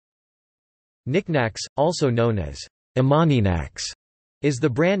NikNaks, also known as NikNaks, is the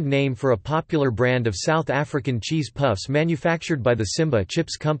brand name for a popular brand of South African cheese puffs manufactured by the Simba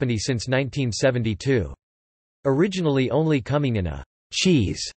Chips Company since 1972. Originally only coming in a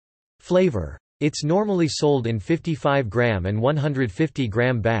cheese flavor. It's normally sold in 55-gram and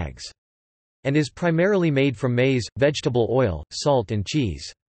 150-gram bags, and is primarily made from maize, vegetable oil, salt and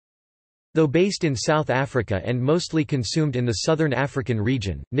cheese. Though based in South Africa and mostly consumed in the Southern African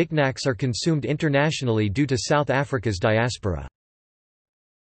region, NikNaks are consumed internationally due to South Africa's diaspora.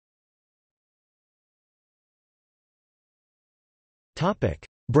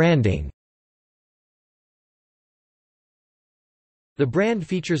 Branding. The brand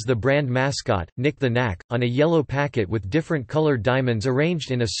features the brand mascot, Nik the Knack, on a yellow packet with different colored diamonds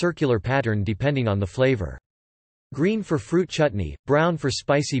arranged in a circular pattern depending on the flavor. Green for fruit chutney, brown for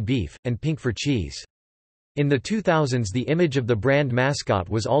spicy beef, and pink for cheese. In the 2000s the image of the brand mascot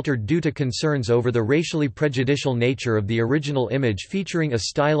was altered due to concerns over the racially prejudicial nature of the original image featuring a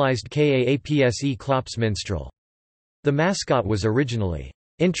stylized Kaapse Klops minstrel. The mascot was originally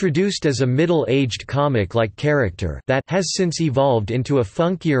introduced as a middle-aged comic-like character that has since evolved into a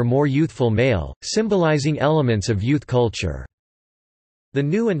funkier, more youthful male, symbolizing elements of youth culture. The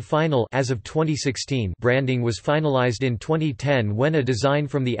new and final as of 2016 branding was finalized in 2010 when a design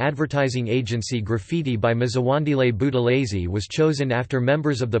from the advertising agency Graffiti by Mzawandile Buthelezi was chosen after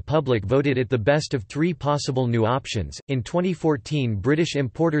members of the public voted it the best of three possible new options. In 2014, British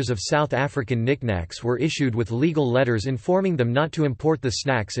importers of South African NikNaks were issued with legal letters informing them not to import the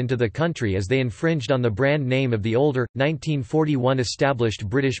snacks into the country as they infringed on the brand name of the older, 1941 established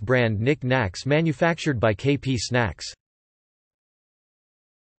British brand NikNaks manufactured by KP Snacks.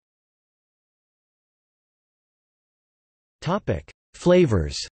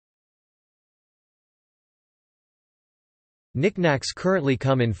 Flavors. NikNaks currently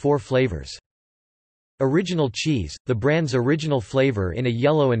come in 4 flavors. Original cheese, the brand's original flavor in a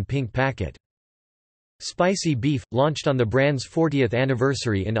yellow and pink packet. Spicy beef, launched on the brand's 40th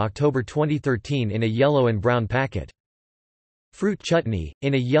anniversary in October 2013 in a yellow and brown packet. Fruit chutney,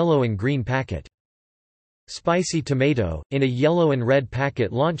 in a yellow and green packet. Spicy tomato, in a yellow and red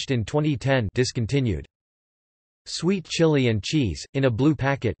packet launched in 2010 discontinued. Sweet chili and cheese, in a blue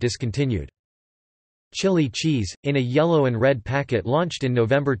packet discontinued. Chili cheese, in a yellow and red packet launched in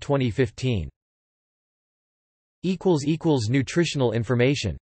November 2015. Nutritional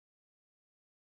information